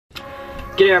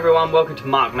G'day everyone, welcome to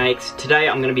Mark Makes. Today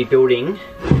I'm going to be building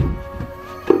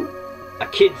a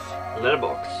kid's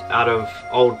letterbox out of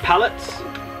old pallets.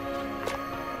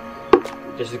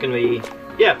 This is going to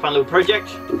be, a fun little project.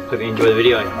 Hope you enjoy the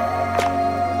video.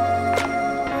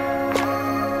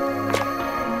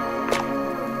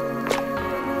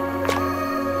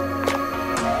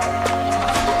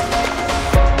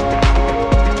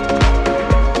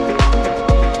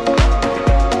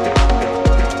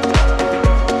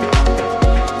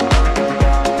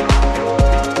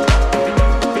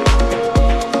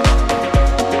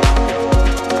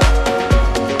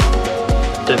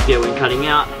 Don't forget when cutting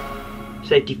out,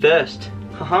 safety first.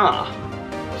 Haha.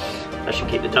 That should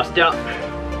keep the dust out.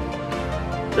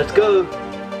 Let's go.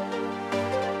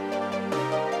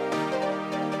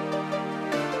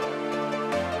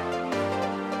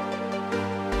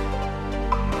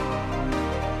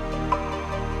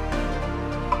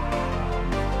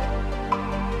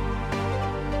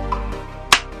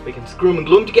 We can screw them and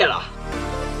glue them together.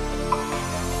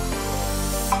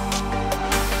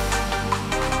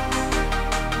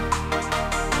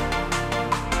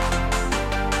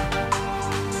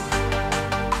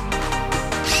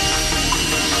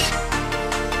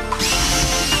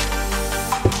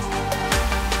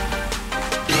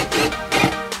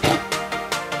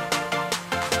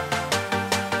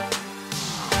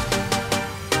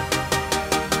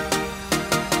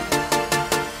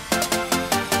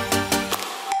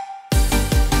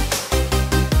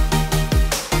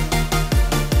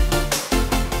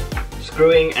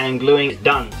 Screwing and gluing is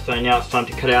done, so now it's time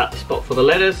to cut out the spot for the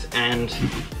letters and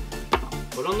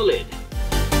put on the lid.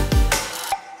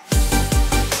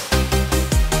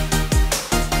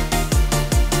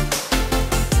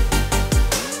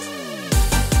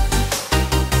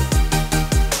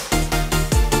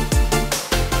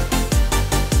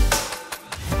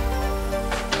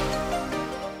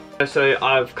 So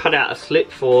I've cut out a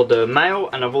slit for the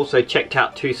mail and I've also checked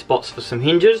out 2 spots for some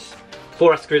hinges.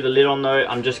 Before I screw the lid on though,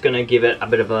 I'm just going to give it a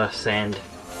bit of a sand.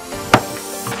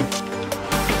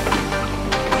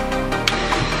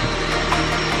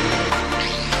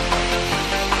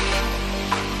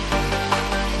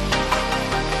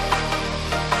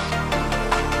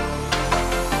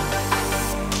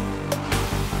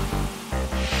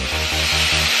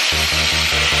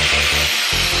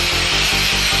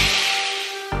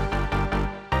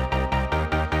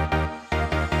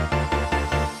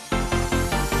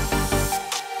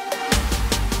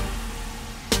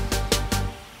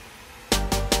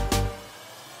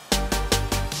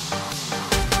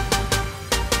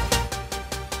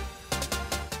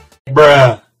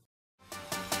 Bruh.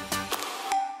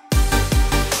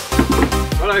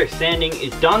 Righto, sanding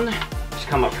is done. It's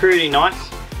come up pretty nice.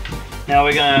 Now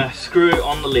we're going to screw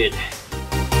on the lid.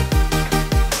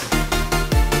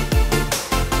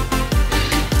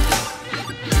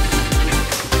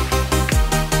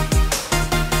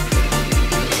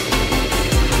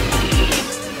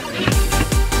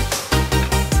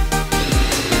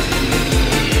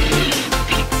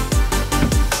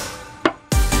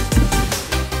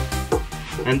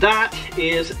 And that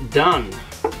is done.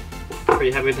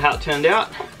 Pretty happy with how it turned out.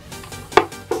 So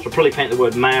I'll probably paint the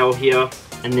word mail here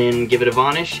and then give it a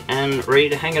varnish and ready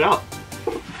to hang it up.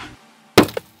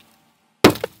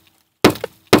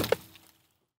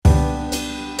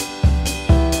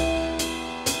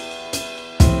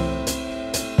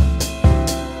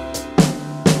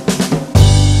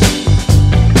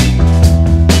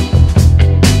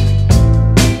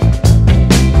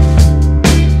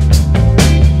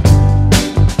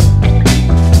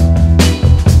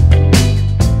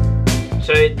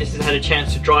 So this has had a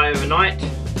chance to dry overnight.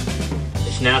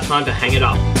 It's now time to hang it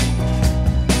up.